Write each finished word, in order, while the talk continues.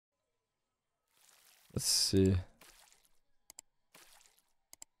Let's see.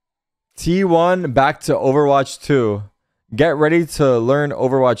 T1 back to Overwatch 2. Get ready to learn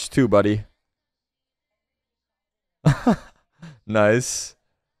Overwatch 2, buddy. Nice.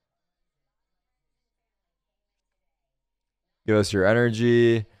 Give us your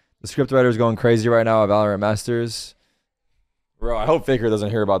energy. The script writer's going crazy right now at Valorant Masters. Bro, I hope Faker doesn't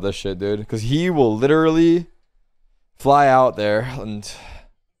hear about this shit, dude. Because he will literally fly out there and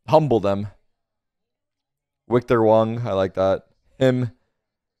humble them. Victor Wong, I like that. Him.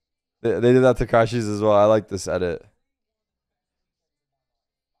 They did that to Kashi's as well. I like this edit.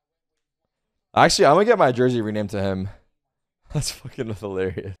 Actually, I'm going to get my jersey renamed to him. That's fucking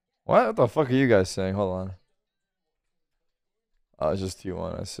hilarious. What the fuck are you guys saying? Hold on. Oh, it's just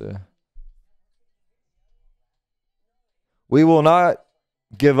T1, I see. We will not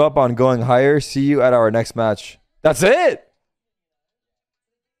give up on going higher. See you at our next match. That's it!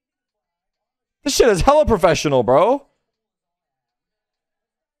 This shit is hella professional, bro.